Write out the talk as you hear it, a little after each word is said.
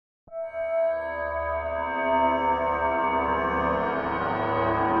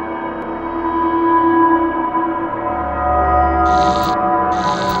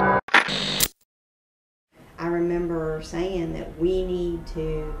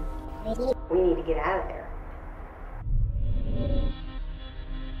We need to get out of there.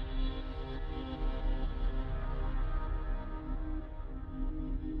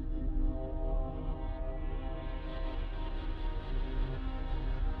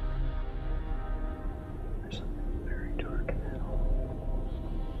 There's something very dark now.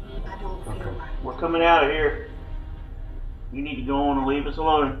 I don't feel Okay. like We're coming out of here. You need to go on and leave us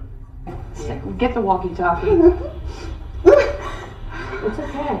alone. Get the walkie-talkie. It's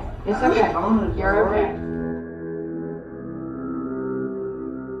okay. It's okay. You're okay.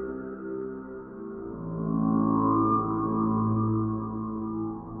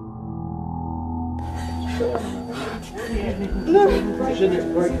 He's in the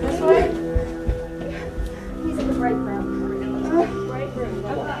break room. He's in the break room. Break room.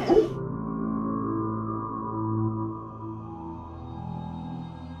 Come on.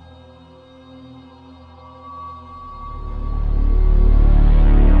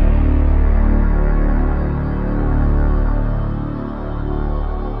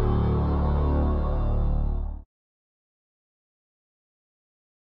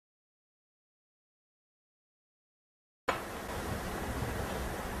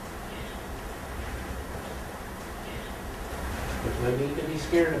 There's no need to be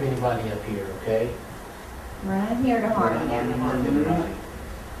scared of anybody up here, okay? We're not here to harm you.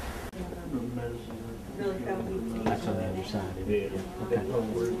 That's on the other side. Yeah. Okay. Got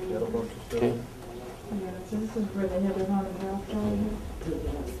a bunch of stuff. Okay. This is where they have their haunted house down here.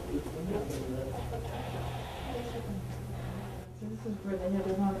 This is where they have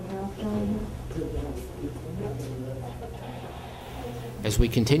their haunted house down here. As we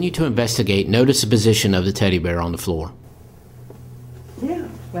continue to investigate, notice the position of the teddy bear on the floor. Yeah,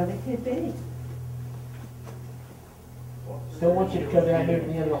 well, they could be. Still want you to come down here to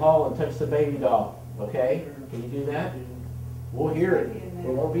the end of the hall and touch the baby doll, okay? Can you do that? We'll hear it.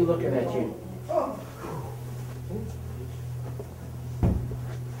 We won't be looking at you.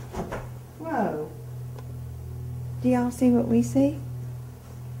 Whoa. Do y'all see what we see?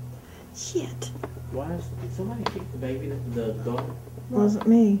 Shit. Why did somebody kick the baby, the dog? Wasn't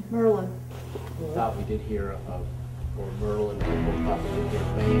me. Merlin. Thought we did hear or Merlin, people thought we did hear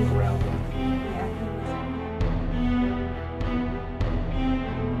bangs around them.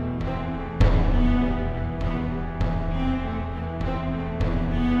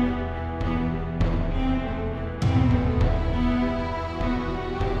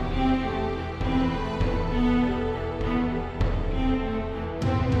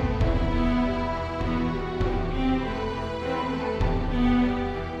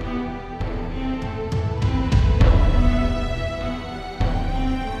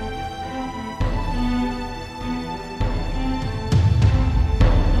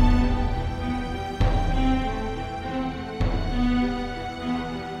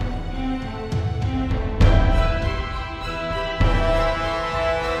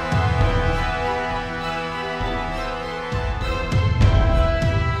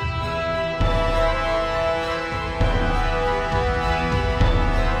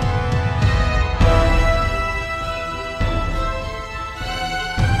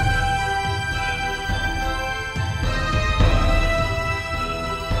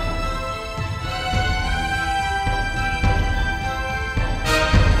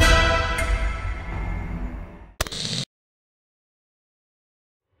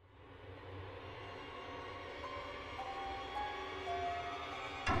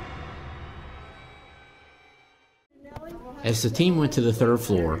 As the team went to the third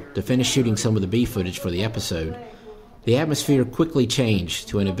floor to finish shooting some of the B footage for the episode, the atmosphere quickly changed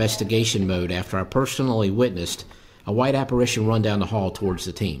to an investigation mode after I personally witnessed a white apparition run down the hall towards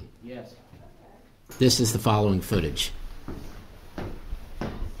the team. Yes. This is the following footage. Man,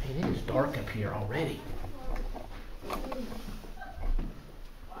 it is dark up here already.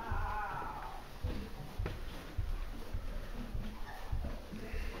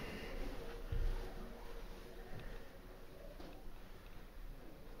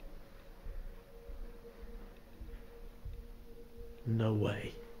 No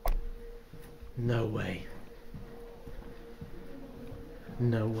way. No way.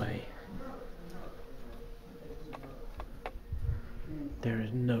 No way. There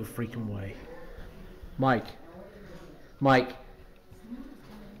is no freaking way. Mike. Mike.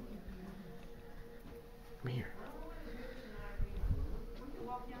 Come here.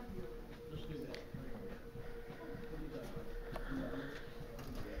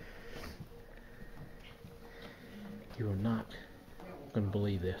 You are not going to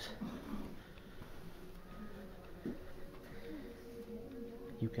believe this.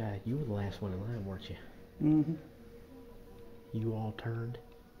 You were the last one in line, weren't you? Mm-hmm. You all turned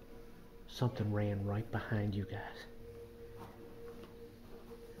Something ran right behind you guys.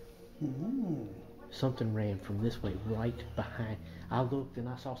 Something ran from this way right behind. I looked and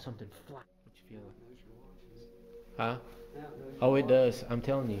I saw something fly. What you feel like? Huh? Oh, it does. I'm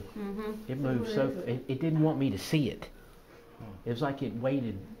telling you. It moved so. It didn't want me to see it. It was like it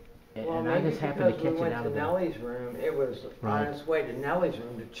waited, and I just happened to catch it out of there. Nellie's room. It was Right. on its way to Nellie's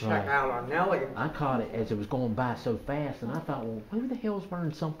room to check Right. out on Nellie. I caught it as it was going by so fast, and I thought, well, who the hell's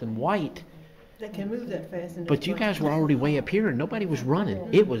wearing something white? They can move that fast. And But you guys were already way up here, and nobody was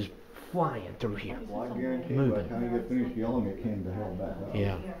running. It was flying through here. Well, I guarantee you, by the time you get finished yelling, it came the hell back up.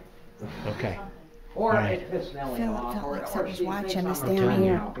 Yeah. Okay. Or Right. it pissed Nellie Felt- off. felt or, like or something's she watching thinks us I'm down running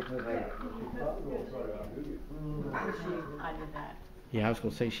here. out because I did that. Yeah, I was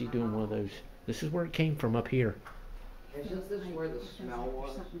gonna say she's doing one of those. This is where it came from up here. Isn't this where the smell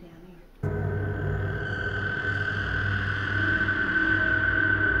was? Something down here.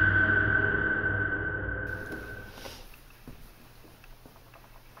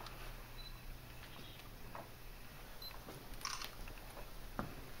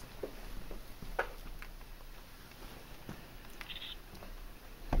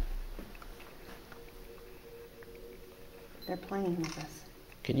 They're playing with us.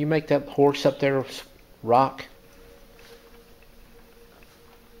 Can you make that horse up there rock?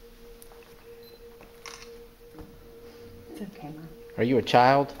 It's okay, Mom. Are you a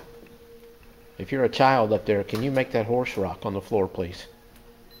child? If you're a child up there, can you make that horse rock on the floor, please?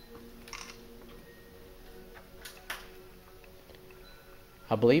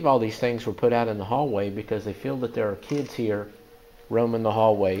 I believe all these things were put out in the hallway because they feel that there are kids here roaming the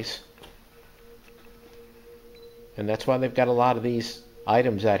hallways. And that's why they've got a lot of these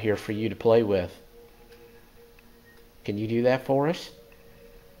items out here for you to play with. Can you do that for us?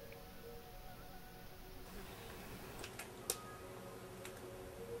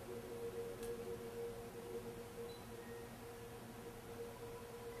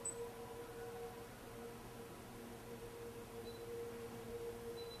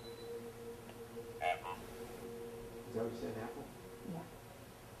 Is that what you said, apple? Yeah.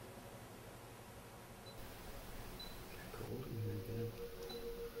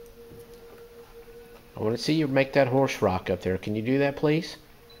 I want to see you make that horse rock up there. Can you do that, please?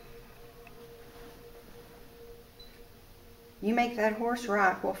 You make that horse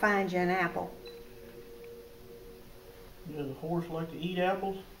rock, we'll find you an apple. Does a horse like to eat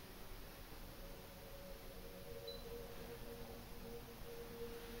apples?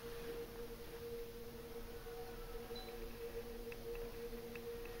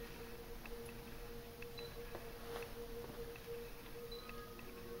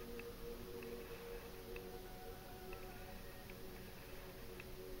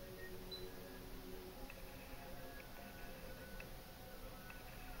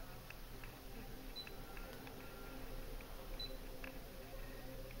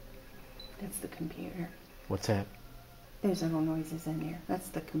 That's the computer. What's that? There's little noises in there. That's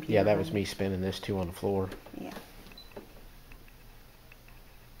the computer. Yeah, that was running. me spinning this too on the floor. Yeah.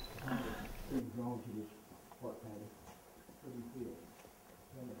 We've gone to this part, Patty. What do you feel?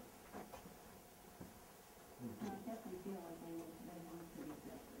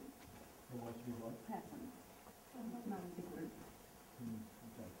 They want to be what?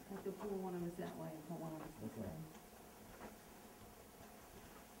 Like to pull one of us that way and pull one of us this Okay. way.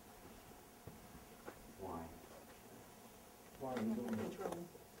 Why? Why are you doing that? Control.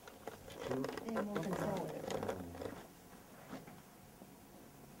 They have more control.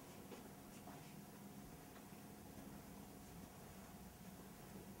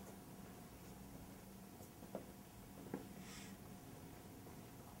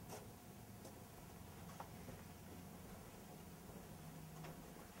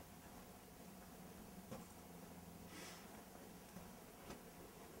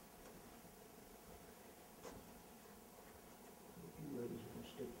 You ladies are gonna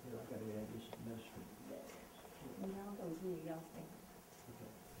stick here. I gotta add this message. And y'all go through, y'all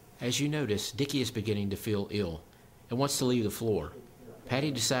stay. As you notice, Dickie is beginning to feel ill and wants to leave the floor.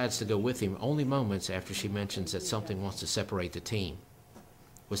 Patty decides to go with him only moments after she mentions that something wants to separate the team.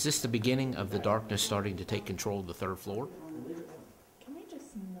 Was this the beginning of the darkness starting to take control of the third floor? Can we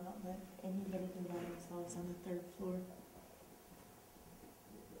just not let anybody go by themselves on the third floor?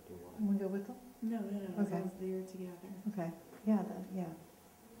 Want to go with them? No, as Okay. long as they're together. Okay, yeah, yeah.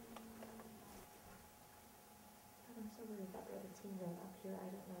 I'm so worried about the other team going up here. I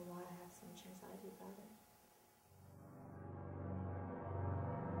don't know why I have so much anxiety about it.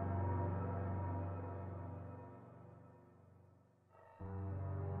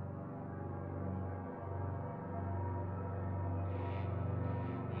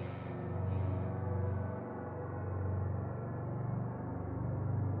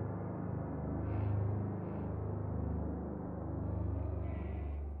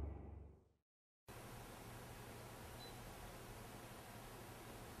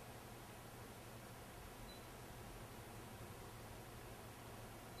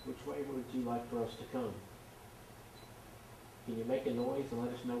 Which way would you like for us to come? Can you make a noise and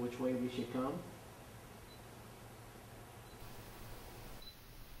let us know which way we should come?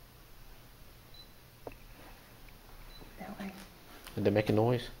 That way. Did they make a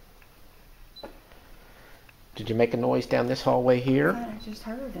noise? Did you make a noise down this hallway here? I just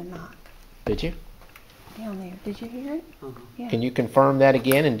heard a knock Did you? down there. Did you hear it? Yeah. Can you confirm that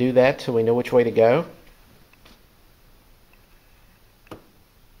again and do that so we know which way to go?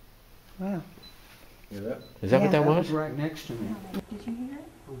 Wow. Is that what that That was? was right next to me. Did you hear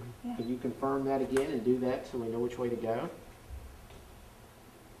it? Yeah. Can you confirm that again and do that so we know which way to go?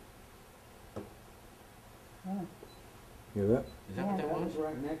 Oh. Hear that? Is that what that That was? was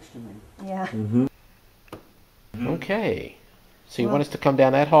right next to me. Yeah. Mm-hmm. Okay. So you Well- want us to come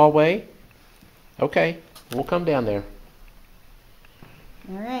down that hallway? Okay, we'll come down there.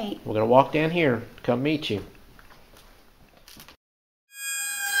 All right. We're going to walk down here, come meet you.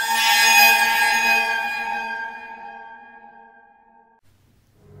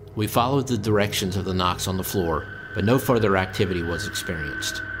 We followed the directions of the knocks on the floor, but no further activity was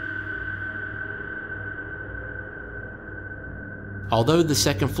experienced. Although the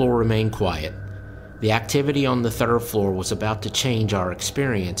second floor remained quiet, the activity on the third floor was about to change our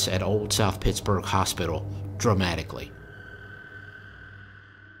experience at Old South Pittsburg Hospital dramatically.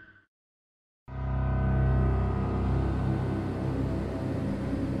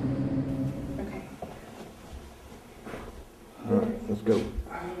 Okay. All right, let's go.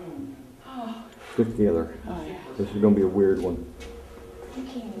 Stick together. This is gonna be a weird one. You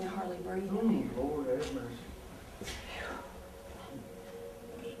can't even hardly breathe in there. Lord have mercy.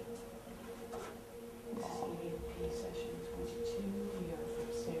 Session 22, we are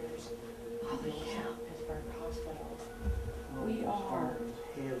upstairs. Holy Old cow. South Pittsburg Hospital. We are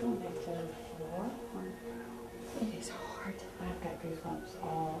on the third floor. It is hard. I've got goosebumps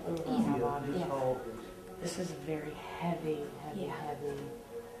all over Yeah. my body. Yeah. This is a very heavy Yeah.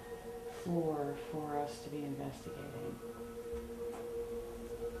 floor for us to be investigating.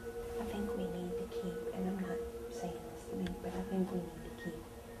 I think we need to keep, and I'm not saying this to me, but I think we need to keep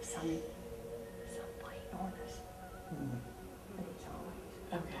some light on us. But it's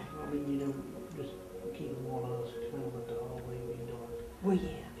always. Okay. I mean, you know, just keep them on us, kind of let the hallway be dark. Well,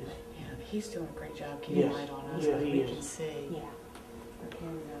 yeah. Yeah, he's doing a great job keeping Yes. light on us. Yeah, As he we is. can see. Yeah. Our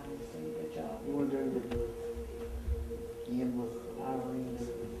camera guy is doing a good job. You want to do the end with Irene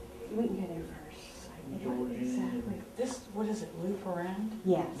We can go there first. and Georgie? Exactly. This, what is it, loop around?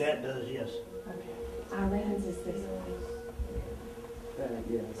 Yes. That does, yes. Okay. Irene's is this way. Yeah.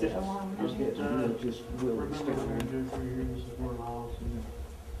 Just, Just just will remember stick what there. we do for you, this is where Lyle's and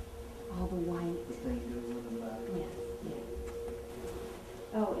All the white. the thing goes in the back. Yes.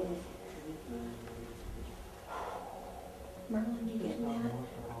 Yeah. Oh, it is heavy. Merlin, you getting that?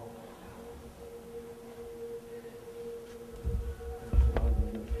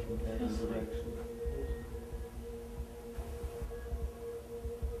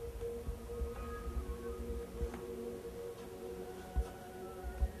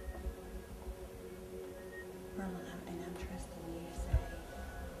 Merlin, I'm trusting you to say,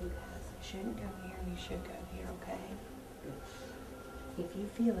 you guys shouldn't go here, you should go here, okay? If you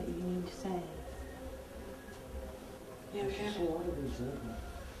feel it, you need to say. Yeah, okay.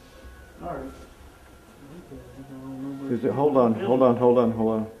 All right. Is it, hold on.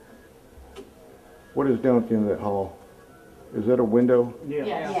 What is down at the end of that hall? Is that a window? Yeah.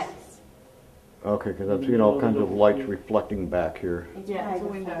 Yes. Okay, because I'm seeing all kinds of lights reflecting back here. It's Yeah, it's a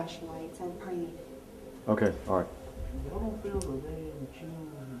probably the window. flashlights and praying. Okay, all right. Y'all don't feel the name that you.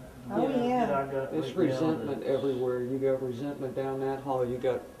 Oh, yeah. That I got It's written down resentment that- everywhere. You got resentment down that hall. You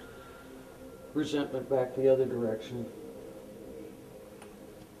got resentment back the other direction.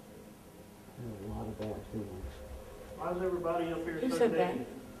 There's a lot of bad feelings. Why is everybody up here Who so said that? negative?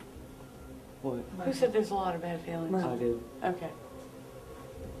 What? Who said there's a lot of bad feelings? I did. Okay.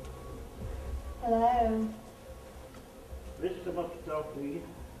 Hello. Let's come up to talk to you.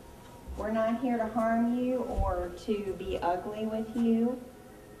 We're not here to harm you or to be ugly with you.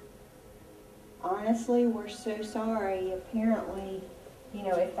 Honestly, we're so sorry. Apparently, you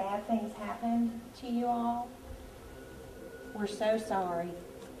know, if bad things happened to you all, we're so sorry.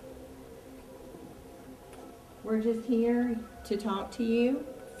 We're just here to talk to you.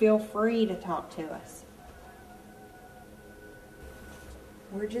 Feel free to talk to us.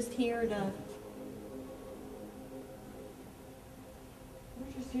 We're just here to...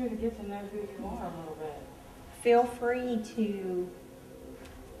 We're just here to get to know who you are a little bit. Feel free to...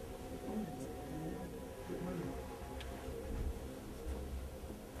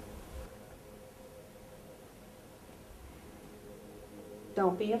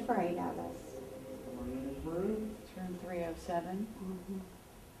 Don't be afraid of us. Somebody in this room, It's room 307.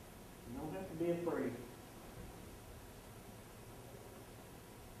 you don't have to be afraid.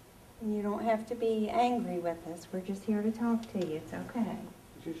 You don't have to be angry with us. We're just here to talk to you. It's okay.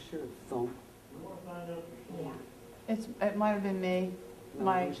 Did you hear a thump? We want to find out your story. Yeah. It might have been me. No,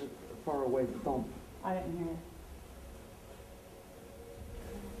 My- it was a far away thump. I didn't hear it.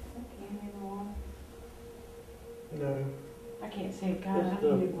 No, I can't see it, guys.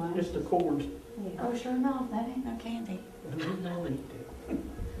 I need one. it's the cords. Oh, sure enough, that ain't no candy. No, it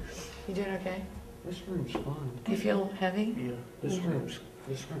You doing okay? This room's fine. You feel heavy? Yeah. This Yeah. room's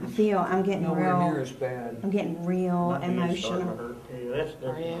I'm getting nowhere near real, as bad. I'm getting real My head's starting to emotional. hurt. Yeah, that's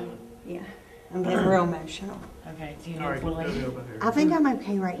Are you? fine. Yeah, I'm getting real emotional. Okay, do you All need right, let's go Willie? over here. I think I'm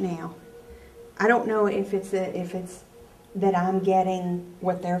okay right now. I don't know if it's that I'm getting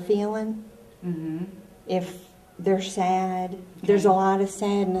what they're feeling. Mm-hmm. If they're sad, there's a lot of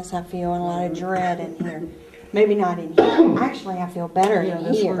sadness I feel and a lot of dread in here. Maybe not in here. Actually, I feel better Yeah, in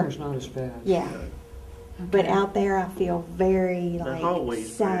this here. room's not as bad. Yeah, but out there I feel very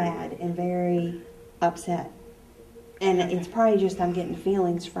hallway's sad and very upset, and it's probably just I'm getting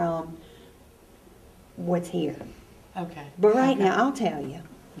feelings from what's here. Okay. But right Okay. now, I'll tell you.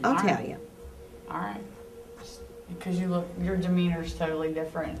 I'll All tell right. you. All right. Because your demeanor's totally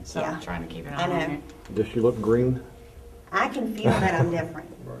different, so Yeah. I'm trying to keep an I eye know. on you. Does she look green? I can feel that I'm different.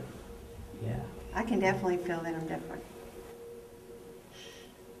 Yeah. I can definitely feel that I'm different.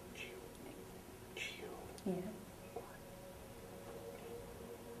 Yeah.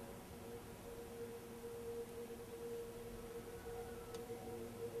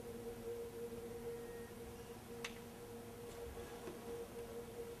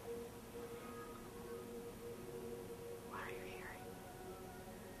 What are you hearing?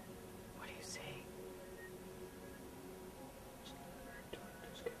 What do you see?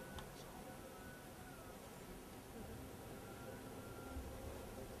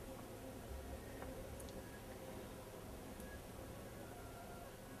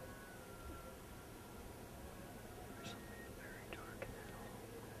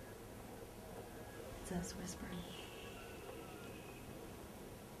 It's us whispering.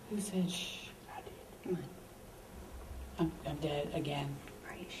 Who said shh? I did. Come on. I'm dead again.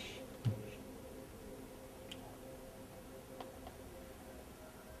 Right.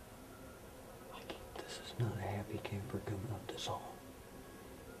 This is not a happy camper coming up this hall.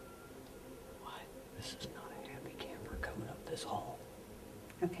 What? This is not a happy camper coming up this hall.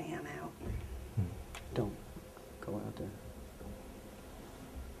 Okay, I'm out. Don't go out there.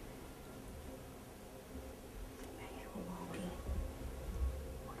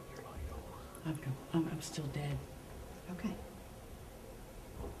 I'm still dead. Okay.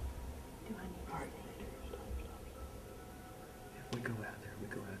 Do I need to All right. If we go out there, we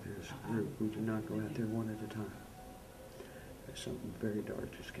go out there as a group. We do not go out there one at a time. There's something very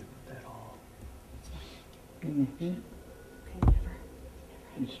dark just came up that hall. Mm-hmm. Okay, never.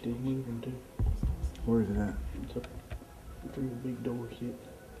 It's still moving too. Where is it at? It's up through the big doors yet.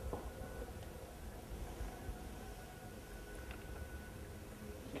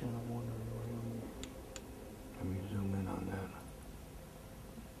 Kind of wondering where I'm Let me zoom in on that.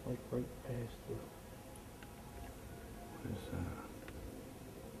 like right past the. What is that?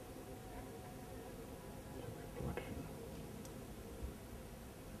 It's a reflection.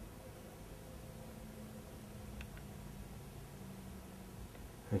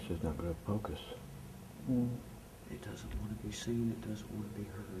 It's just not going to focus. It doesn't want to be seen. It doesn't want to be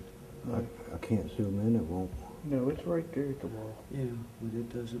heard. I can't zoom in. It won't. No, it's right there at the wall. Yeah, but it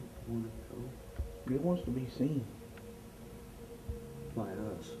doesn't want to go It wants to be seen. by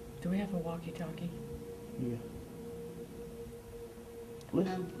us. Do we have a walkie-talkie? Yeah.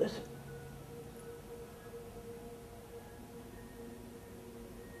 Listen, listen.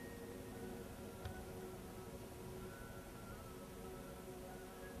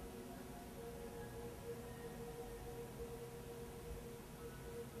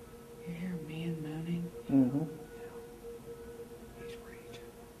 You hear a man moaning? Mm-hmm. He's raging.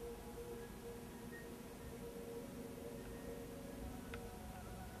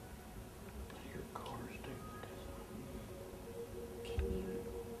 Your cars do.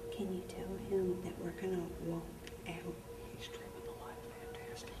 Can you tell him that we're gonna walk out? He's dreaming the life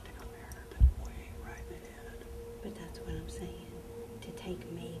fantastic down there. That way, right ahead. But that's what I'm saying. To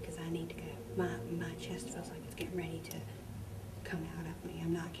take me, because I need to go. My chest feels like it's getting ready to come out of me.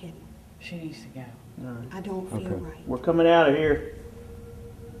 I'm not kidding. She needs to go. All right. I don't feel Okay. right. We're coming out of here.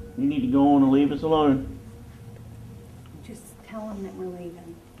 You need to go on and leave us alone. Just tell him that we're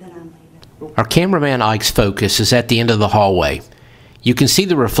leaving, that I'm leaving. Our cameraman Ike's focus is at the end of the hallway. You can see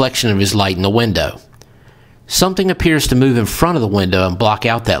the reflection of his light in the window. Something appears to move in front of the window and block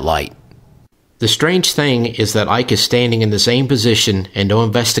out that light. The strange thing is that Ike is standing in the same position and no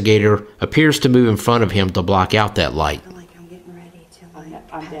investigator appears to move in front of him to block out that light. I feel like I'm getting ready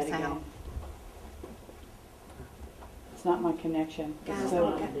to I'm dead pass again. out. It's not my connection. Guys,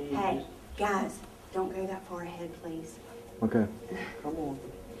 So, hey, guys, don't go that far ahead, please. Okay. Come on.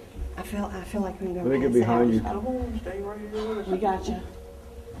 I feel like I'm going Let me to get pass behind out. you. Come on, stay right here with us. we got you.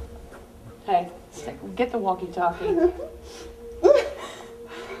 Hey, get the walkie-talkie.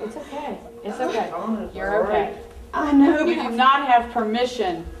 It's okay. It's okay. You're okay. I know. You do not have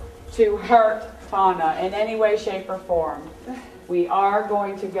permission to hurt Tana in any way, shape, or form. We are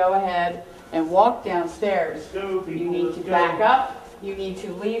going to go ahead and walk downstairs. You need to back up. You need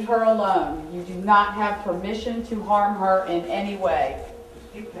to leave her alone. You do not have permission to harm her in any way.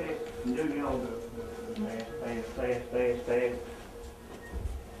 Get back and do your own fast.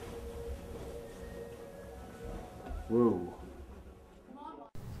 Whoa.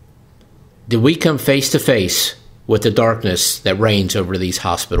 Did we come face to face with the darkness that reigns over these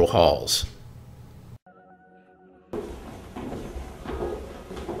hospital halls?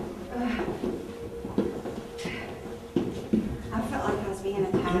 I felt like I was being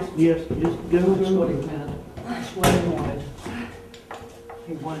attacked. Just go. That's what he meant. That's what he wanted.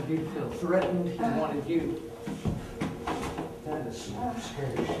 He wanted you to feel threatened. He wanted you. That is some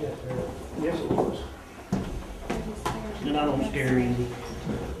scary shit there. Yes, it was. And I don't scare easy.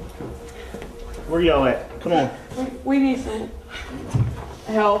 Where y'all at? Come on. We need some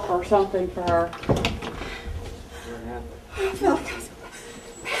help or something for her. I feel like I was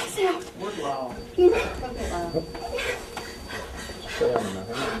passing out. We're loud.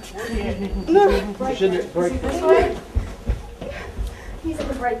 This way? He's in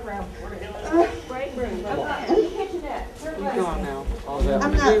the break room. Break room. In the kitchenette. He's gone now. All that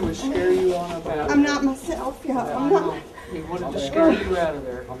I'm was not- do was scare you on about. I'm not myself, y'all. I'm not. He wanted to scare you out of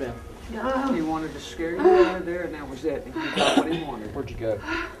there. He wanted to scare you out of there, and that was it. And he got what he wanted. Where'd you go?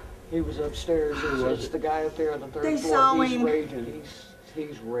 He was upstairs. It's the guy up there on the third They floor. saw He's him. raging.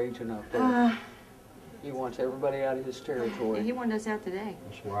 He's raging up there. He wants everybody out of his territory. He wanted us out today.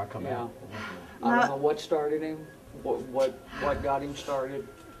 That's where I come Yeah. out. I don't know what started him. What got him started.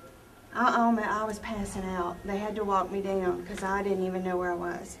 I was passing out. They had to walk me down because I didn't even know where I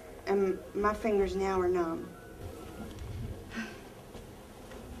was. And my fingers now are numb.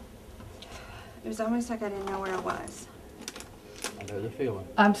 It was almost like I didn't know where I was. I know the feeling.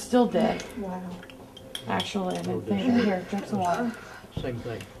 I'm still dead. Wow. Actually, I didn't think. Here, drink some water. Same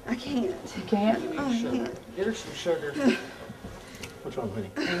thing. I can't. You can't? I can't. Get her some sugar. What's wrong,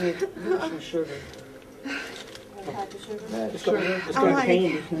 honey? Get her some sugar. Let's go I'm to like,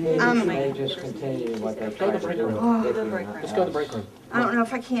 candy. They just continue like they're Go to the break room. Let's go to the break room. I don't know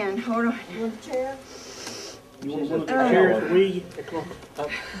if I can. Hold on. You want to look at the chairs for we? Come on. Up.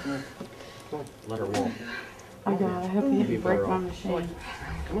 Come on. Let her walk. Oh God, I hope you didn't break my machine.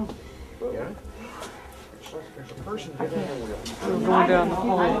 Come on. Yeah. There's a person getting in there. We were going down the I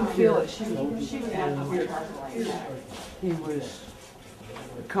hall. didn't feel it. She was He was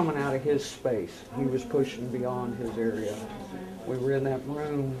coming out of his space. He was pushing beyond his area. We were in that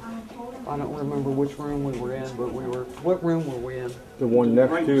room. I don't remember which room we were in, but we were. What room were we in? The one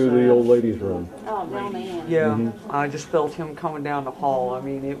next to the old lady's room. Oh, no, man. Yeah, I just felt him coming down the hall. I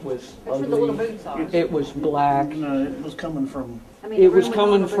mean, it was That's where the little ugly. boots are. It was black. No, it was coming from I mean, the It room was with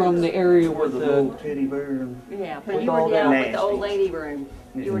coming all the from boots. the area where with the little the. teddy bear and Yeah, but with you all were down that with the old nasty. lady room.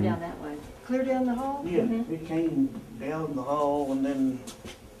 You were down that way. Clear down the hall? yeah, it came down the hall and then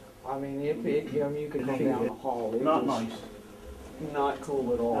I mean, you could come down the hall. It not was nice. Not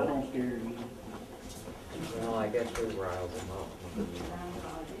cool at I all. don't scare you. Well, I guess we riled them up.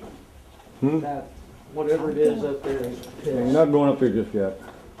 That whatever it is up there is Yeah, you're not going up there just yet.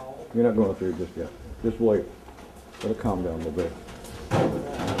 You're not going up there just yet. Just wait. Let it calm down a little bit.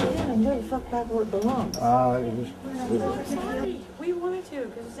 Yeah, and get the fuck back where it belongs. We wanted to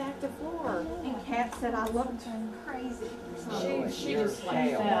because it's active floor. And Kat said I looked crazy. She just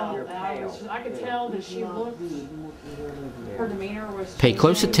like fell. And I could tell that she looked. Her demeanor was. Pay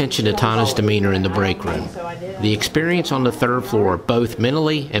close attention to Tana's demeanor in the break room. The experience on the third floor both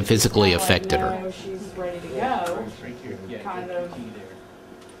mentally and physically affected her. She's ready to go. Kind of.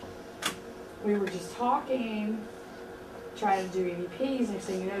 We were just talking, trying to do EVPs, and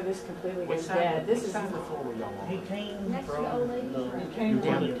saying, you know, this completely goes dead. This is. He came Next to the old lady. He came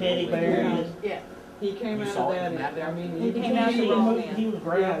from the teddy bear. Yeah. He came out of that end. I mean, He came out the wrong end. He was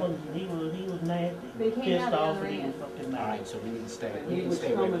growling. He was nasty. But he came Pissed out the off other and he was end. fucking mad. Alright, so we need to stay, He was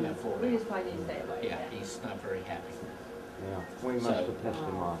coming. that floor. We just probably need to stay away. Yeah, he's not very happy. Yeah, we must have pissed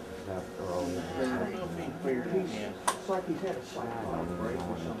him off that early. It's like he's had a psychotic break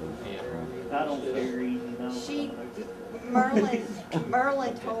or something. I don't figure easy, no.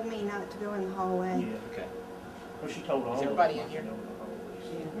 Merlin told me not to go in the hallway. Yeah. Okay. Well, she told all Is of everybody us. in here?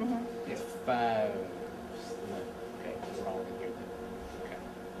 Mm-hmm. If okay, we're all in here then. Okay.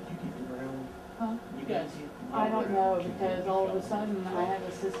 Did you get the ground? Huh? You guys get I don't know, because all of a sudden I have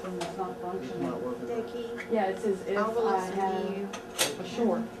a system that's not It's functioning. not working. Dickie, Yeah, it says if I will I listen to have you. a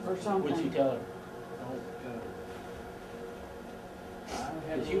short or What'd you something. tell her? I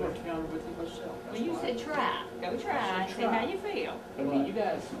had you on counter with you myself. Well, you said try. Go try. See how you feel. I mean, you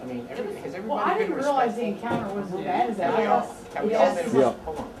guys, I mean, has everybody Well, I been didn't realize the respectful? encounter was as bad as that. Have we all been, Yeah.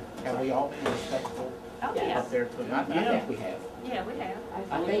 hold on, have we all been respectful Oh, yeah. up there? I think we have. Yeah, we have.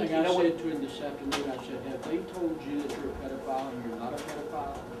 I One think, thing you know I what? said to him this afternoon, I said, have they told you that you're a pedophile and you're not a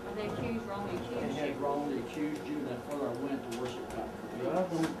pedophile? And they wrongly They accused had you. wrongly accused you, and that further I went, the worse it got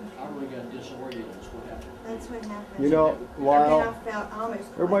for me. I really got disoriented, that's what happened. That's what happened. You know, And then Lyle, I felt almost.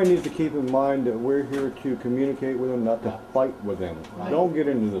 everybody needs to keep in mind that we're here to communicate with them, not to fight with them. Don't get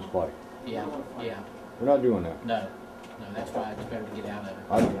into this fight. Yeah, yeah, We're not doing that. no, that's why it's better to get out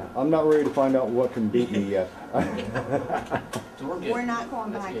of it. I'm not ready to find out what can beat me yet. So we're good. We're not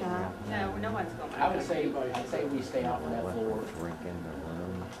going That's back good. up. No, no one's going I would say, I'd say we stay off of that floor.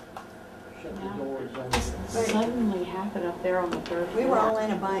 Shut the doors on. Suddenly happened up there on the third floor. We were all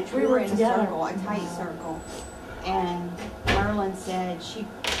in a bunch. We were in a circle, a tight circle. And Merlin said she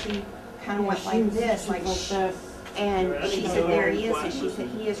kind of went like this, like shh. And she said, there he is. And she said,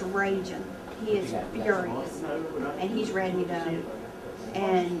 he is raging. He is furious. And he's ready to,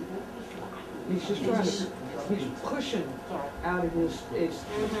 and He's just trying to, he's pushing out of his,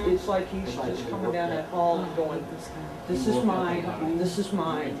 it's like he's just coming down that hall and going, this is mine, this is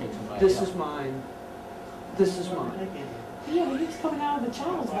mine, this is mine, this is mine. Yeah, but he was coming out of the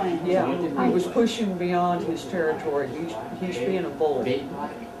child's land. Yeah, he was pushing beyond his territory. He's being a bully.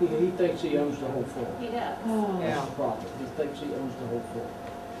 He thinks he owns the whole floor. He does. Oh. That's the problem. He thinks he owns the whole floor.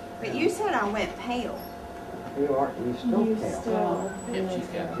 but you said I went pale. You still You pale. still. Yep, she's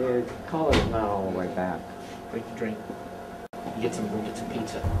got it. The color's not all the way back. Drink the drink. We'll get some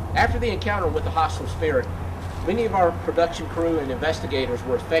pizza. After the encounter with the hostile spirit, many of our production crew and investigators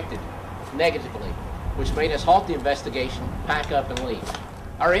were affected negatively, which made us halt the investigation, pack up, and leave.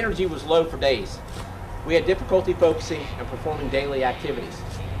 Our energy was low for days. We had difficulty focusing and performing daily activities.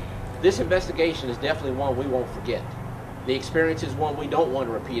 This investigation is definitely one we won't forget. The experience is one we don't want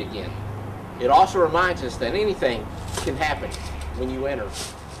to repeat again. It also reminds us that anything can happen when you enter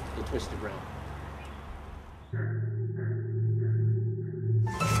the twisted realm.